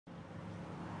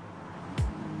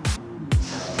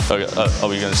Okay, are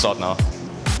we going to start now?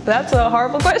 That's a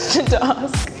horrible question to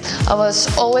ask. I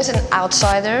was always an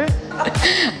outsider.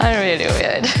 I'm really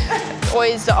weird.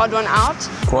 Always the odd one out.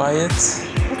 Quiet.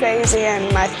 Crazy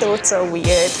and my thoughts are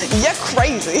weird. You're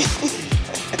crazy.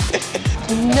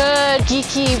 Nerd,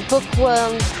 geeky,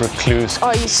 bookworm. Recluse.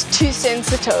 Oh, he's too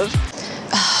sensitive.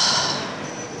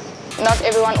 Not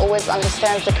everyone always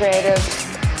understands the creative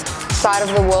side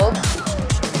of the world.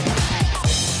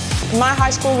 My high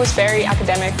school was very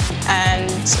academic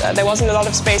and there wasn't a lot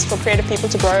of space for creative people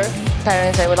to grow.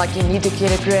 Parents, they were like, you need to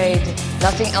get a grade.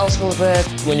 Nothing else will work.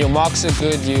 When your marks are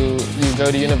good, you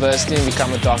go to university and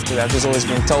become a doctor. That has always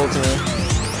been told to me.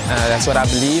 That's what I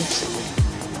believed.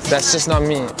 That's just not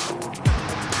me.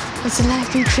 What's it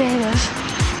like being creative?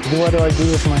 What do I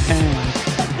do with my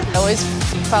hand? I always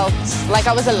felt like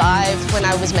I was alive when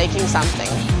I was making something.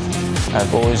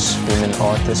 I've always been an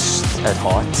artist at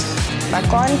heart. If I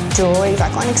can't draw, if I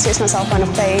can't express myself on a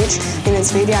page, then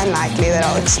it's really unlikely that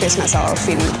I'll express myself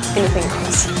in anything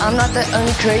else. I'm not the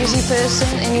only crazy person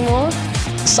anymore.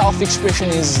 Self-expression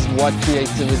is what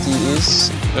creativity is.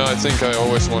 Yeah, I think I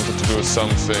always wanted to do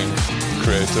something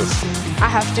creative. I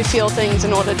have to feel things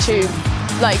in order to,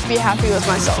 be happy with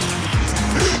myself.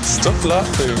 Stop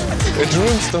laughing. It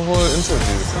ruins the whole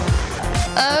interview.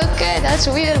 Okay, that's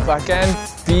weird. If I can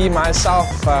be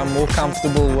myself, I'm more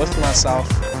comfortable with myself.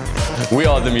 We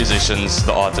are the musicians,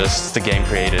 the artists, the game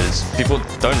creators. People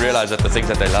don't realize that the things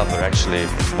that they love are actually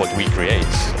what we create.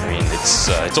 I mean, it's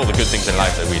all the good things in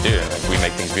life that we do. We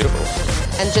make things beautiful.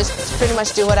 And just pretty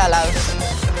much do what I love,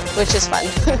 which is fun.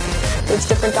 It's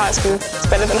different to high school. It's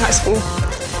better than high school.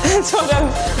 That's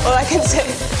all I can say.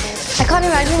 I can't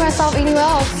imagine myself anywhere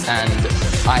else. And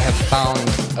I have found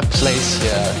a place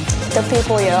here. The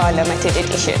people here are limited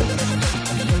edition.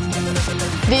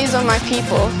 These are my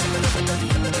people.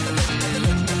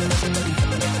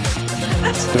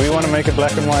 Do we want to make it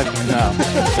black and white? No.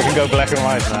 We can go black and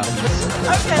white now.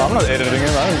 Okay. Well, I'm not editing it.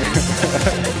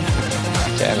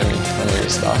 Okay, let me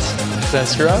restart. Did I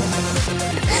screw up?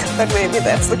 But maybe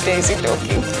that's the crazy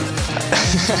talking.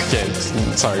 Okay,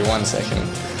 sorry, 1 second.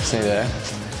 Just need to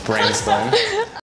brainstorm.